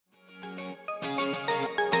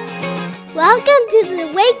Welcome to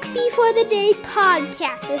the Wake Before the Day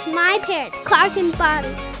podcast with my parents, Clark and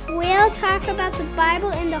Bobby. We'll talk about the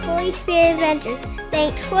Bible and the Holy Spirit adventures.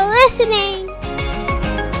 Thanks for listening.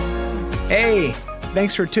 Hey,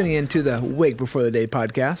 thanks for tuning in to the Wake Before the Day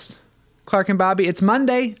podcast. Clark and Bobby, it's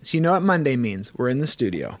Monday, so you know what Monday means. We're in the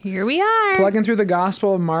studio. Here we are. Plugging through the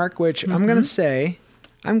Gospel of Mark, which I'm going to say,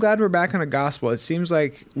 I'm glad we're back on the Gospel. It seems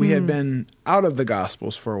like we had been out of the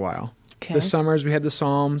Gospels for a while. Okay. The summers, we had the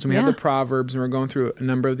Psalms, and we had the Proverbs, and we're going through a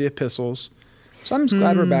number of the epistles. So I'm just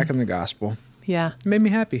glad we're back in the Gospel. Yeah. It made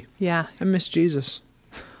me happy. Yeah. I miss Jesus.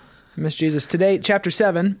 Today, chapter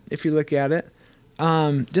 7, if you look at it,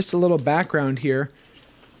 just a little background here.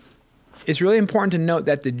 It's really important to note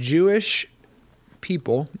that the Jewish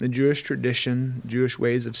people, the Jewish tradition, Jewish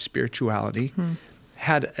ways of spirituality,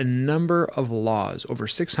 had a number of laws, over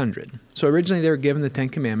 600. So originally they were given the Ten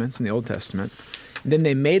Commandments in the Old Testament. Then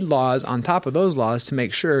they made laws on top of those laws to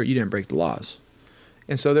make sure you didn't break the laws.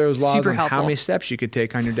 And so there was laws Super on helpful. how many steps you could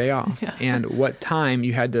take on your day off and what time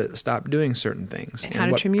you had to stop doing certain things. And how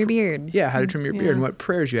to trim your beard. Yeah, how to trim your beard and what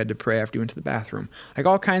prayers you had to pray after you went to the bathroom. Like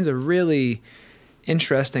all kinds of really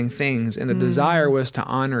interesting things. And the desire was to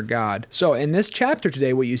honor God. So in this chapter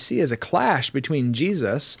today, what you see is a clash between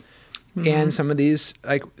Jesus and some of these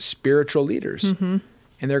like spiritual leaders.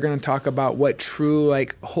 And they're going to talk about what true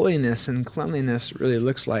like holiness and cleanliness really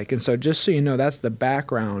looks like. And so just so you know, that's the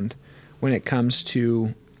background when it comes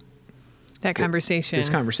to That conversation. this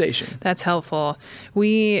conversation. That's helpful.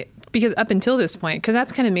 Because up until this point, because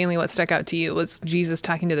that's kind of mainly what stuck out to you, was Jesus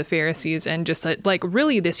talking to the Pharisees and just like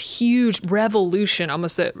really this huge revolution,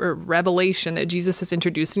 almost a revelation that Jesus is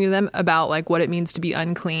introducing to them about like what it means to be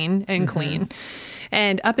unclean and clean.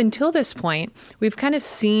 And up until this point, we've kind of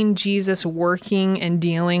seen Jesus working and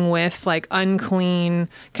dealing with like unclean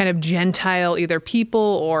kind of Gentile either people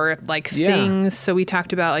or like things. So we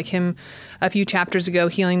talked about like him a few chapters ago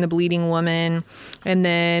healing the bleeding woman, and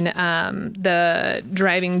then the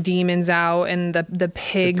driving demons out and the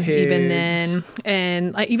pigs even then,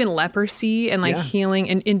 and like even leprosy and like healing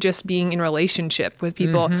and just being in relationship with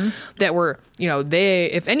people that were,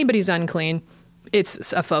 if anybody's unclean,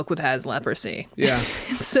 it's a folk that has leprosy. Yeah.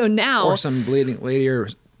 So now... Or some bleeding lady or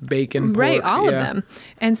bacon, pork. Right, all of them.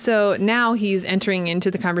 And so now he's entering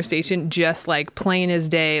into the conversation just like plain as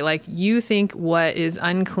day. Like you think what is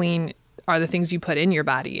unclean are the things you put in your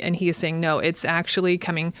body. And he is saying, no, it's actually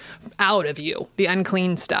coming out of you. The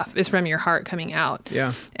unclean stuff is from your heart coming out.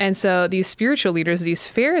 Yeah. And so these spiritual leaders, these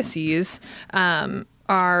Pharisees,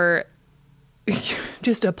 are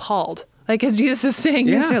just appalled. Like, as Jesus is saying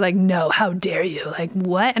this, they're like, no, how dare you? Like,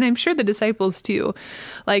 what? And I'm sure the disciples too.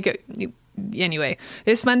 Like, anyway,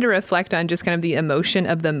 it's fun to reflect on just kind of the emotion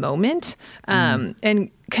of the moment.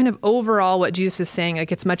 And kind of overall what Jesus is saying,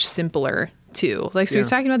 like, it's much simpler too. Like, so he's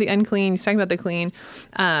talking about the unclean, he's talking about the clean.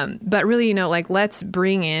 But really, like, let's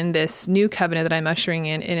bring in this new covenant that I'm ushering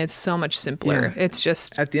in, and it's so much simpler. Yeah. It's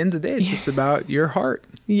just... At the end of the day, it's just about your heart.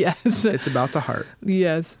 Yes. It's about the heart.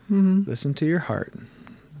 Yes. Listen to your heart.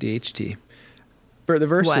 DHT. For the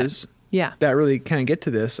verses that really kind of get to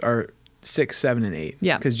this are 6, 7, and 8.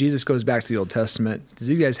 Yeah. Because Jesus goes back to the Old Testament.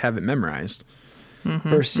 These guys have it memorized.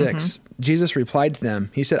 Verse 6, Jesus replied to them.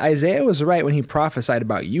 He said, Isaiah was right when he prophesied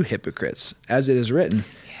about you hypocrites. As it is written,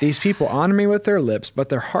 these people honor me with their lips, but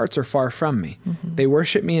their hearts are far from me. They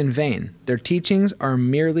worship me in vain. Their teachings are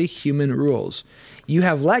merely human rules. You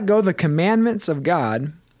have let go the commandments of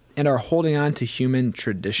God and are holding on to human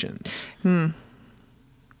traditions.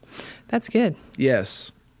 That's good.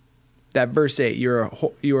 Yes. That verse 8,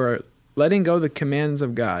 you are letting go the commands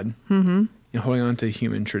of God and holding on to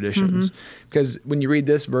human traditions. Because when you read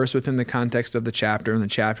this verse within the context of the chapter, and the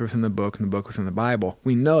chapter within the book, and the book within the Bible,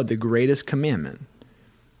 we know the greatest commandment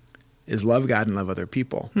is love God and love other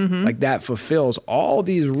people. Like that fulfills all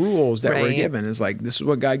these rules that we're given. Is like, this is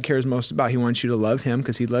what God cares most about. He wants you to love him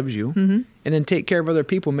because he loves you. And then take care of other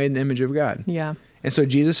people made in the image of God. Yeah. And so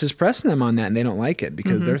Jesus is pressing them on that, and they don't like it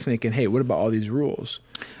because they're thinking, hey, what about all these rules?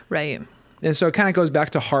 Right. And so it kind of goes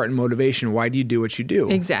back to heart and motivation. Why do you do what you do?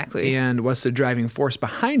 Exactly. And what's the driving force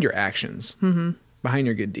behind your actions, behind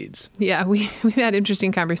your good deeds? Yeah, we've had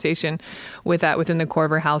interesting conversation with that within the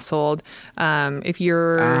Corver household. If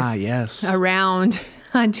you're around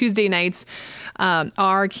on Tuesday nights,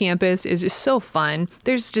 our campus is just so fun.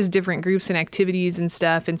 There's just different groups and activities and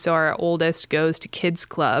stuff. And so our oldest goes to kids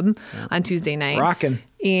club on Tuesday night. Rockin'.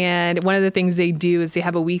 And one of the things they do is they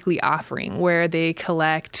have a weekly offering where they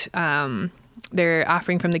collect their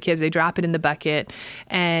offering from the kids. They drop it in the bucket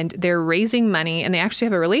and they're raising money, and they actually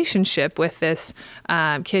have a relationship with this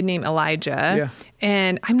kid named Elijah. Yeah.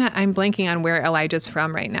 And I'm blanking on where Elijah's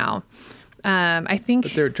from right now. I think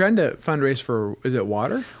But they're trying to fundraise for, is it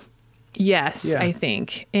water? Yes, Yeah. I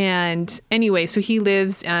think. And anyway, so he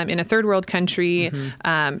lives in a third world country, in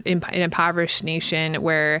an impoverished nation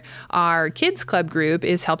where our kids club group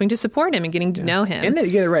is helping to support him and getting to know him. And they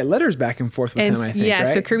get to write letters back and forth with And him, I think, yeah,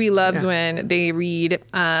 right? so Kirby loves Yeah. when they read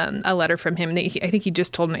a letter from him. I think he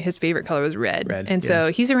just told me his favorite color was red. And so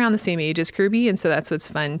yes. he's around the same age as Kirby. And so that's what's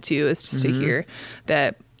fun too, is just to hear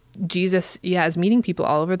that Jesus, is meeting people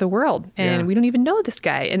all over the world, and Yeah. we don't even know this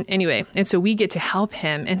guy. And anyway, and so we get to help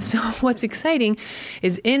him. And so what's exciting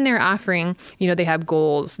is in their offering, they have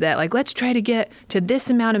goals that like, let's try to get to this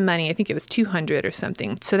amount of money. I think it was 200 or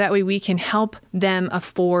something. So that way we can help them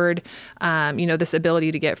afford, this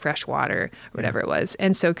ability to get fresh water, whatever it was.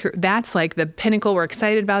 And so that's like the pinnacle. We're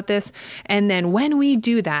excited about this. And then when we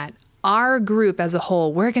do that, our group as a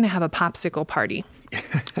whole, we're going to have a popsicle party.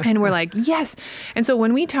 And we're like, yes. And so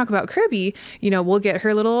when we talk about Kirby, we'll get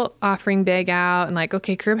her little offering bag out and like,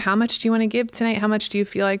 okay, Kirby, how much do you want to give tonight? How much do you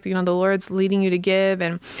feel like, the Lord's leading you to give?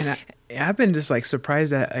 And I've been just like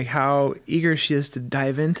surprised at like how eager she is to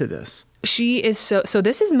dive into this. she is so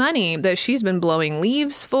this is money that she's been blowing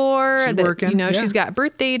leaves for. She's that, working, yeah. She's got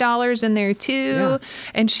birthday dollars in there too. Yeah.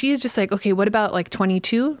 And she's just like, okay, what about like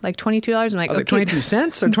 $22? Like $22? I'm like, I was okay, like 22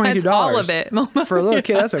 cents or $22? That's all of it. For a little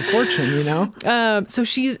kid, that's a fortune, So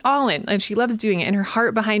she's all in and she loves doing it. And her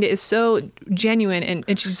heart behind it is so genuine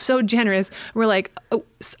and she's so generous. We're like,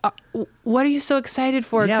 what are you so excited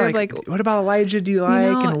for? Yeah, Kirby? like, what about Elijah do you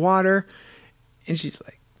like know- and water? And she's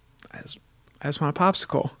like, I just want a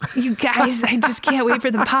popsicle. You guys, I just can't wait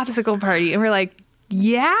for the popsicle party. And we're like,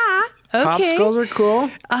 yeah, okay. Popsicles are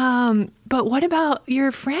cool. But what about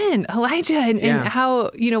your friend Elijah and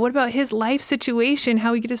how, what about his life situation,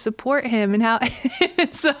 how we get to support him and how,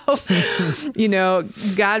 so,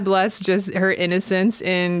 God bless just her innocence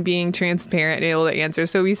in being transparent and able to answer.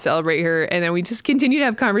 So we celebrate her and then we just continue to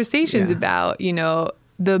have conversations about,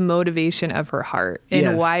 the motivation of her heart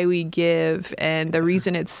and why we give and the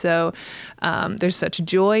reason it's so, there's such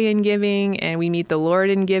joy in giving and we meet the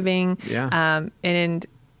Lord in giving. Yeah. And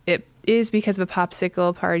it is because of a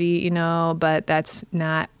popsicle party, but that's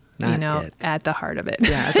not it. at the heart of it.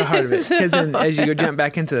 Yeah, at the heart of it. Because as you go jump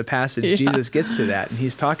back into the passage, Jesus gets to that and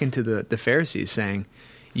he's talking to the Pharisees saying,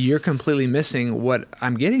 you're completely missing what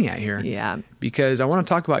I'm getting at here. Yeah. Because I want to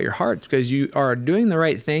talk about your hearts because you are doing the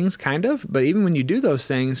right things, kind of, but even when you do those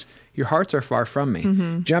things, your hearts are far from me.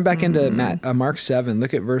 Mm-hmm. Jump back into Mark 7,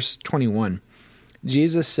 look at verse 21.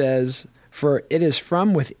 Jesus says, for it is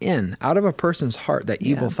from within, out of a person's heart, that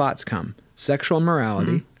evil thoughts come. Sexual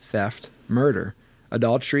immorality, theft, murder,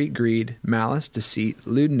 adultery, greed, malice, deceit,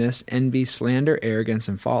 lewdness, envy, slander, arrogance,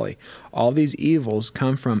 and folly. All these evils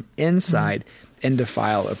come from inside and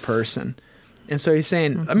defile a person. And so he's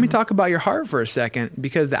saying, let me talk about your heart for a second,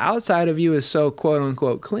 because the outside of you is so quote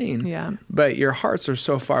unquote clean, but your hearts are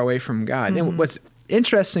so far away from God. And what's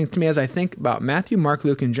interesting to me as I think about Matthew, Mark,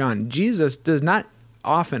 Luke, and John, Jesus does not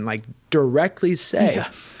often like directly say,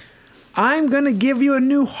 I'm going to give you a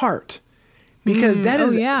new heart, because that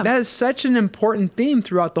is such an important theme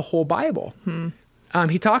throughout the whole Bible.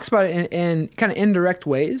 He talks about it in kind of indirect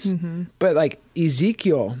ways, but like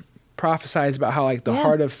Ezekiel prophesies about how like the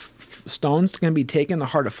heart of stone's going to be taken, the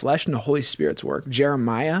heart of flesh, and the Holy Spirit's work.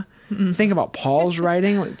 Jeremiah, think about Paul's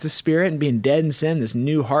writing with the Spirit and being dead in sin, this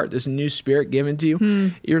new heart, this new Spirit given to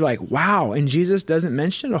you. You're like, wow. And Jesus doesn't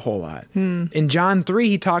mention it a whole lot. In John 3,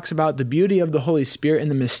 he talks about the beauty of the Holy Spirit and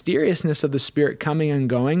the mysteriousness of the Spirit coming and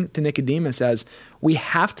going to Nicodemus as we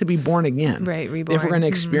have to be born again. Right, reborn. If we're going to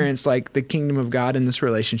experience like the kingdom of God in this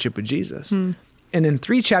relationship with Jesus. And then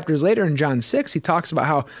 3 chapters later in John 6, he talks about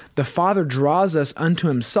how the Father draws us unto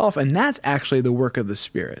himself, and that's actually the work of the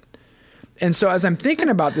Spirit. And so as I'm thinking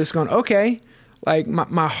about this, going, okay, like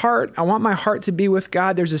my heart, I want my heart to be with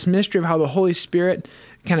God. There's this mystery of how the Holy Spirit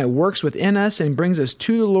kind of works within us and brings us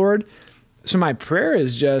to the Lord. So my prayer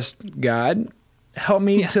is just, God, help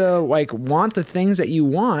me to like want the things that you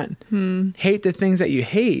want, hate the things that you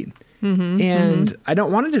hate. And I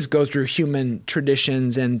don't want to just go through human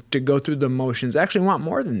traditions and to go through the motions. I actually want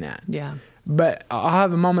more than that. Yeah. But I'll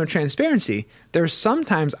have a moment of transparency. There's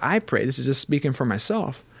sometimes I pray, this is just speaking for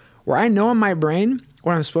myself, where I know in my brain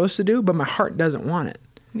what I'm supposed to do, but my heart doesn't want it.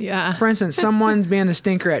 Yeah. For instance, someone's being a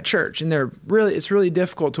stinker at church and it's really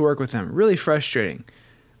difficult to work with them, really frustrating.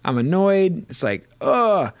 I'm annoyed. It's like,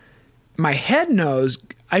 my head knows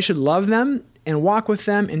I should love them and walk with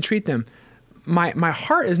them and treat them. My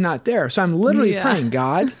heart is not there. So I'm literally praying,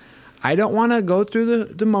 God, I don't want to go through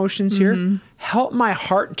the motions here. Help my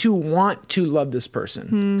heart to want to love this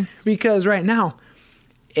person. Because right now,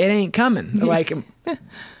 it ain't coming. Like,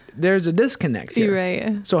 there's a disconnect here. You're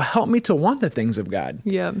right. So help me to want the things of God.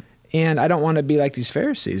 Yeah. And I don't want to be like these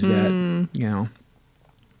Pharisees that, you know,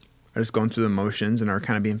 are just going through the motions and are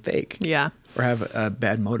kind of being fake. Yeah. Or have a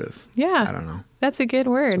bad motive. Yeah. I don't know. That's a good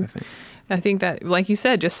word. That's what I think. I think that, like you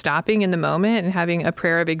said, just stopping in the moment and having a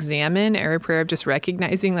prayer of examine or a prayer of just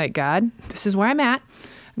recognizing, like, God, this is where I'm at.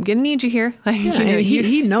 I'm going to need you here. Like, Yeah, you know, and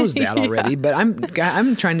he knows that already, but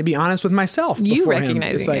I'm trying to be honest with myself. You before him.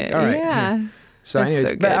 recognizing It's like, it. all right. Yeah. Here. So That's anyways,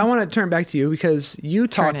 so but good. I want to turn back to you because you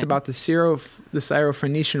talked it. about the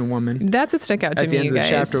Syrophoenician woman That's what stuck out to at me, the end you of the guys.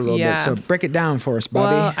 chapter a little bit. So break it down for us,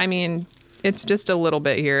 Bobby. Well, I mean, it's just a little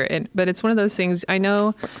bit here, but it's one of those things. I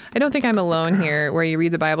know, I don't think I'm alone here. Where you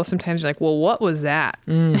read the Bible, sometimes you're like, "Well, what was that?"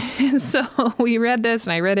 And so we read this,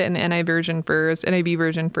 and I read it in the NIV version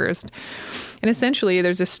first, and essentially,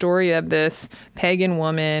 there's a story of this pagan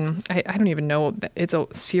woman. I don't even know. It's a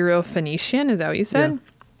Syrophoenician. Is that what you said?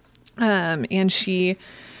 Yeah. And she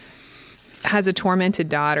has a tormented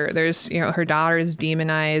daughter. There's, you know, her daughter is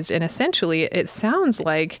demonized, and essentially, it sounds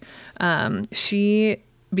like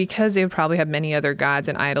because they would probably have many other gods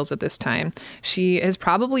and idols at this time, she has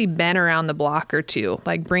probably been around the block or two,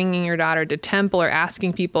 like bringing your daughter to temple or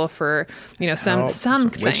asking people for, you know,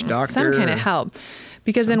 something, witch doctor, some kind of help.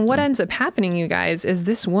 Because then what ends up happening, you guys, is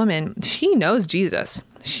this woman, she knows Jesus.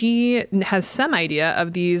 She has some idea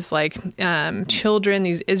of these like children,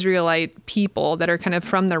 these Israelite people that are kind of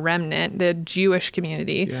from the remnant, the Jewish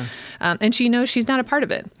community. Yeah. And she knows she's not a part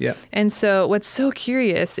of it. Yeah. And so what's so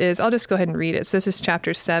curious is, I'll just go ahead and read it. So this is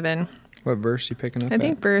chapter 7. What verse you picking up I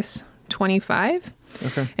think at? verse 25.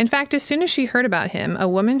 Okay. In fact, as soon as she heard about him, a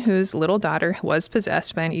woman whose little daughter was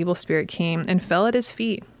possessed by an evil spirit came and fell at his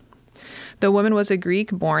feet. The woman was a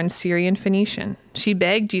Greek-born Syrian Phoenician. She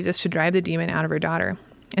begged Jesus to drive the demon out of her daughter.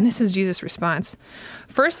 And this is Jesus' response.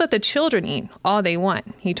 "First, let the children eat all they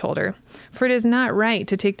want," he told her. "For it is not right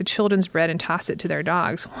to take the children's bread and toss it to their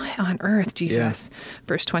dogs." What on earth, Jesus? Yeah.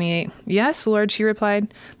 Verse 28. "Yes, Lord," she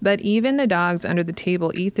replied, "but even the dogs under the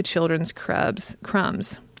table eat the children's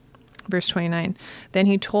crumbs. Verse 29. Then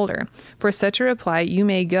he told her, "For such a reply, you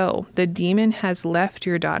may go. The demon has left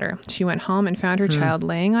your daughter." She went home and found her child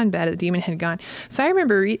laying on bed. The demon had gone. So I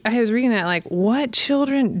remember I was reading that like, what,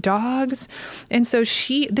 children, dogs? And so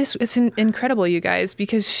it's incredible, you guys,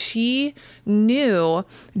 because she knew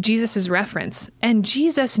Jesus's reference, and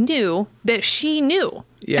Jesus knew that she knew.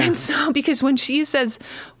 Yeah. And so because when she says,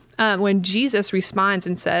 when Jesus responds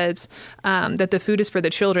and says that the food is for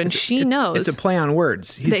the children, she knows. It's a play on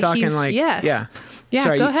words. He's talking like, yes. yeah. Yeah,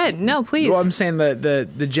 Sorry, go ahead. No, please. Well, I'm saying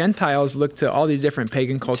the Gentiles look to all these different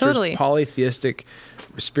pagan cultures, Totally. polytheistic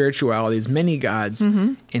spiritualities, many gods,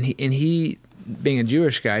 and he, being a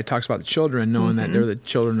Jewish guy, talks about the children, knowing that they're the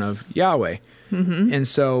children of Yahweh. And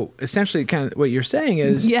so essentially kind of what you're saying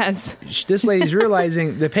is, yes, this lady's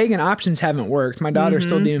realizing the pagan options haven't worked. My daughter's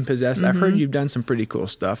still demon possessed. I've heard you've done some pretty cool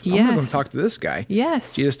stuff. I'm going to go talk to this guy.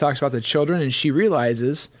 Yes. Jesus talks about the children, and she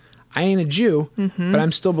realizes, I ain't a Jew, but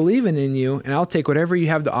I'm still believing in you, and I'll take whatever you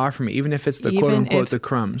have to offer me, even if it's the quote unquote the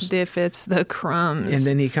crumbs. If it's the crumbs. And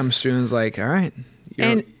then he comes through and is like, all right.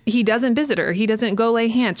 And he doesn't visit her. He doesn't go lay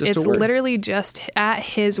hands. It's literally just at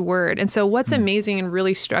his word. And so what's amazing and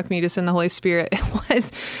really struck me just in the Holy Spirit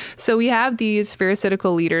was, so we have these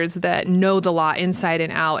Pharisaical leaders that know the law inside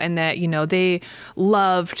and out, and that, you know, they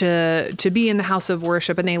love to be in the house of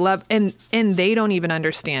worship, and they love, and they don't even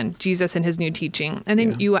understand Jesus and his new teaching. And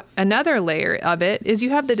then another layer of it is you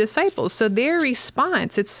have the disciples. So their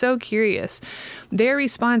response, it's so curious. Their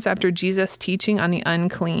response after Jesus teaching on the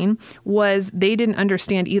unclean was they didn't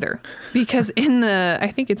understand either, because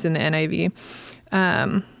I think it's in the NIV.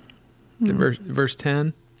 Verse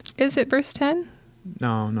 10? Is it verse 10?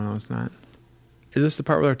 No, it's not. Is this the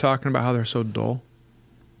part where they're talking about how they're so dull?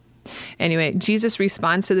 Anyway, Jesus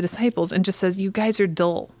responds to the disciples and just says, you guys are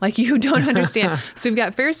dull. Like, you don't understand. So we've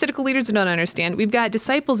got Pharisaical leaders that don't understand. We've got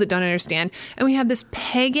disciples that don't understand. And we have this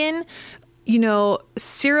pagan, you know,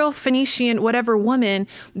 Syrophoenician, whatever woman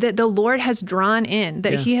that the Lord has drawn in,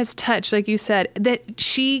 that he has touched, like you said, that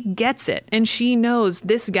she gets it. And she knows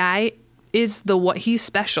this guy is he's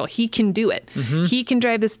special. He can do it. He can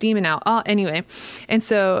drive this demon out. Anyway. And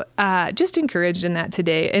so just encouraged in that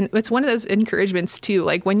today. And it's one of those encouragements too.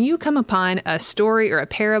 Like when you come upon a story or a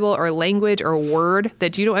parable or language or word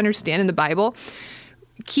that you don't understand in the Bible,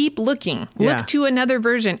 keep looking. Look to another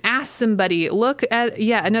version. Ask somebody. Look at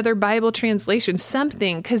another Bible translation.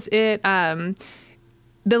 Something, because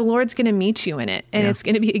the Lord's going to meet you in it, and it's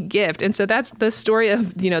going to be a gift. And so that's the story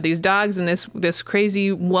of, you know, these dogs and this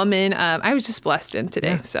crazy woman. I was just blessed in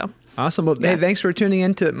today. So awesome. Well, hey, thanks for tuning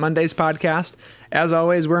in to Monday's podcast. As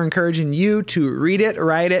always, we're encouraging you to read it,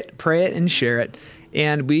 write it, pray it, and share it.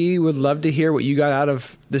 And we would love to hear what you got out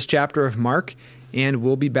of this chapter of Mark. And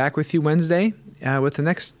we'll be back with you Wednesday with the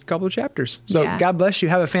next couple of chapters. So God bless you.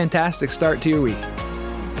 Have a fantastic start to your week.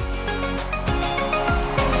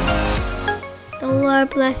 The Lord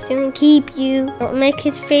bless you and keep you. Make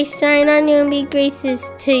his face shine on you and be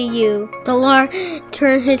gracious to you. The Lord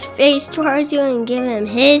turn his face towards you and give him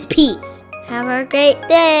his peace. Have a great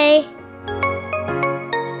day.